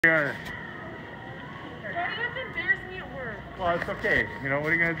Yeah. Daddy, you have to embarrass me at work. Well, it's okay. You know,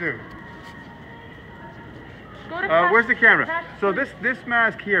 what are you going to do? Go to Where's the camera? So this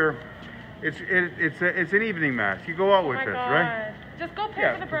mask here, it's an evening mask. You go out with this, right? Just go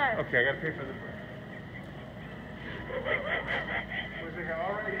pay for the bread. Okay, I got to pay for the bread. Where's the guy?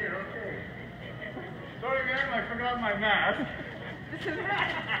 All right here, okay. Sorry, man, I forgot my mask. This is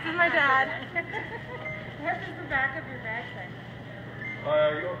my dad. What is the back of your bag say?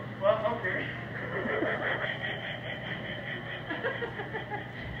 Well, okay.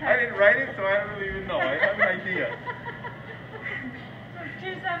 I didn't write it, so I don't really even know. I have an idea. It's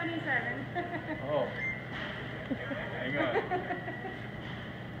 277. Oh. Hang on.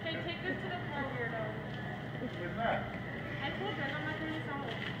 Okay, take this to the car, weirdo. What's that? I told you, I'm not doing this all.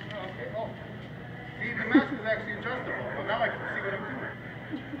 Oh, okay. Oh. See, the mask is actually adjustable. Well, now I can see what I'm doing.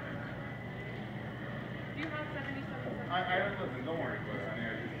 Do you have 77? I don't listen. Don't worry about it.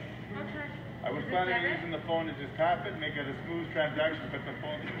 Okay. I was planning on using the phone to just tap it, make it a smooth transaction, put the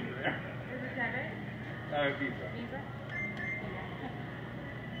phone over there. Is it debit? Visa. Visa?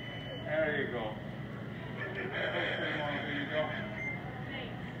 There you go. There you go.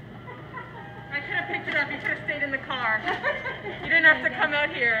 Thanks. I could have picked it up. You could have stayed in the car. You didn't have to come out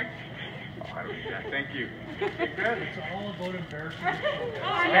here. Oh, I don't need that. Thank you. It's all about embarrassment.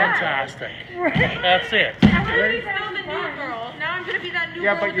 Fantastic. That's it. I want to be still the new girl. Now I'm going to be that new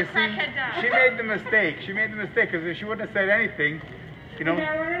girl but you with the see, crackhead dad. she made the mistake. She made the mistake because if she wouldn't have said anything, you know,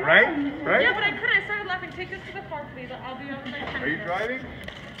 right? Right? Yeah, but I couldn't. I started laughing. Take this to the car, please. I'll be on my 10 Are you minutes. driving?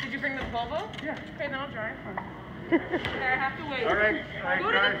 Did you bring the Volvo? Yeah. Okay, then I'll drive. Okay, I have to wait. All right.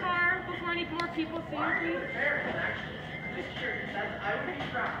 Go to the car before any more people see you, please.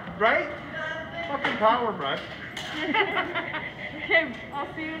 Right? Fucking power brush. Okay,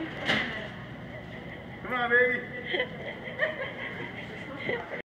 I'll see you in 20 minutes. Come on, baby.